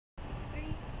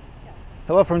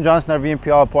Hello from Johnson RV in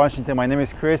Puyallup, Washington. My name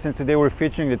is Chris, and today we're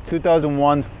featuring the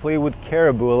 2001 Fleetwood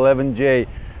Caribou 11J.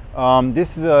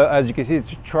 This is, as you can see,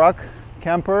 it's a truck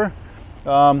camper.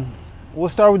 We'll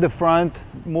start with the front,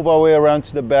 move our way around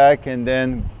to the back, and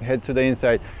then head to the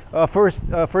inside. First,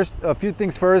 a few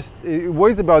things first. It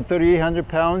weighs about 3,800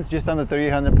 pounds, just under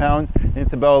 3,800 pounds, and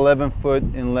it's about 11 foot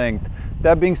in length.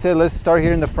 That being said, let's start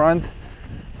here in the front.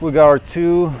 We got our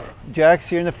two jacks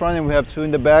here in the front, and we have two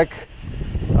in the back.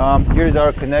 Here's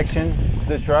our connection to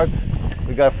the truck.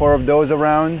 We got 4 of those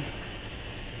around.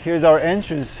 Here's our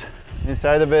entrance.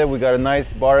 Inside of it, we got a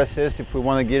nice bar assist if we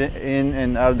want to get in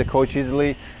and out of the coach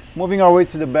easily. Moving our way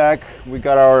to the back, we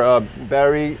got our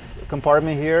battery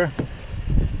compartment here.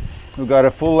 We got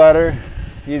a full ladder,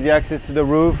 easy access to the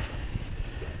roof.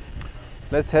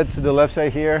 Let's head to the left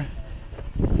side here.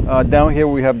 Down here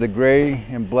we have the gray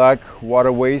and black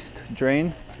water waste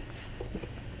drain.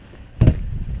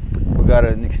 We got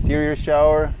an exterior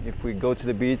shower. If we go to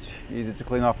the beach, easy to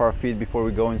clean off our feet before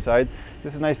we go inside.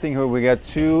 This is a nice thing here. We got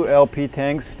 2 LP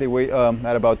tanks. They weigh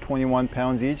at about 21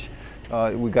 pounds each.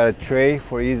 We got a tray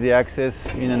for easy access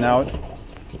in and out.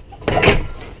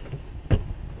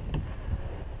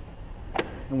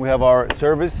 And we have our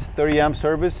service, 30 amp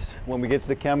service. When we get to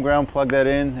the campground, plug that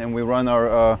in and we run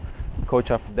our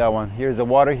coach off of that one. Here's a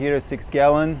water heater,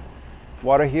 6-gallon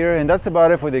water heater, and that's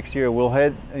about it for the exterior. We'll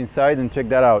head inside and check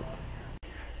that out.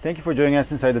 Thank you for joining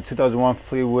us inside the 2001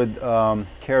 Fleetwood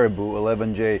Caribou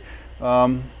 11J.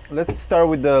 Let's start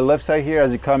with the left side here.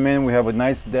 As you come in, we have a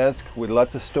nice desk with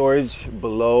lots of storage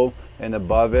below and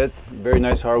above it. Very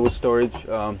nice hardwood storage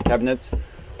cabinets,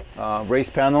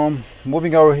 raised panel.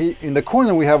 Moving over here in the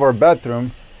corner, we have our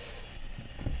bathroom.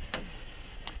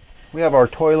 We have our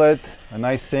toilet, a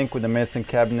nice sink with a medicine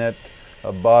cabinet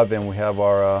above, and we have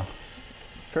our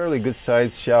fairly good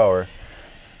sized shower.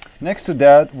 Next to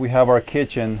that, we have our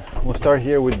kitchen. We'll start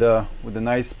here with the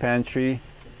nice pantry.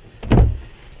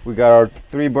 We got our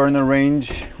 3-burner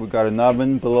range. We got an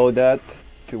oven below that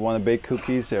if you want to bake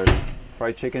cookies or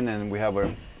fried chicken, and we have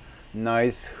a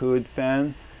nice hood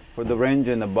fan for the range,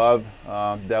 and above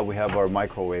that we have our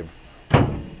microwave.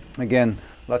 Again,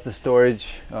 lots of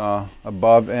storage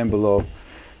above and below.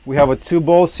 We have a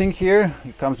 2-bowl sink here.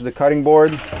 It comes with a cutting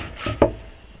board.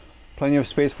 Plenty of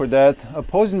space for that.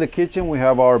 Opposing the kitchen, we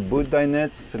have our boot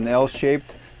dinettes. It's an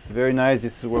L-shaped. It's very nice.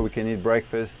 This is where we can eat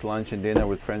breakfast, lunch, and dinner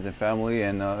with friends and family.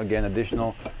 And again,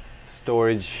 additional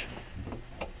storage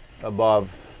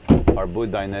above our boot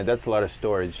dinette. That's a lot of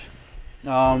storage.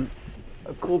 A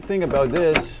cool thing about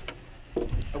this,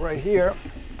 right here,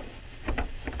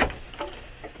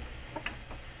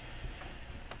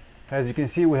 as you can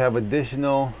see, we have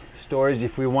additional storage.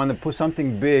 If we want to put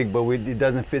something big but it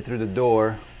doesn't fit through the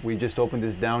door, we just open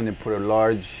this down and put a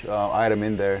large item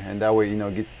in there, and that way, you know,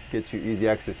 gets you easy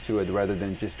access to it rather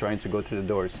than just trying to go through the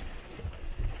doors.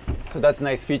 So that's a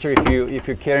nice feature if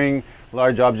you're carrying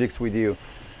large objects with you.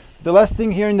 The last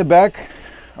thing here in the back,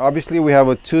 obviously we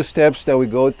have 2 steps that we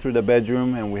go through the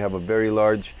bedroom, and we have a very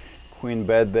large queen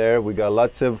bed there. We got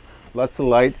lots of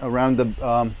light around the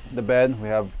bed. We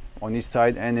have on each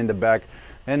side and in the back.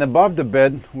 And above the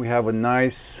bed, we have a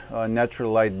nice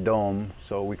natural light dome,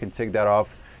 so we can take that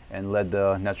off and let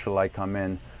the natural light come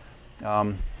in.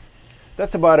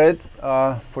 That's about it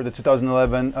for the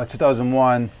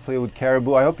 2001 Fleetwood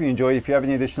Caribou. I hope you enjoyed. If you have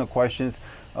any additional questions,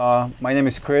 my name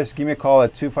is Chris. Give me a call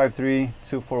at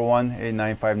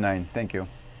 253-241-8959. Thank you.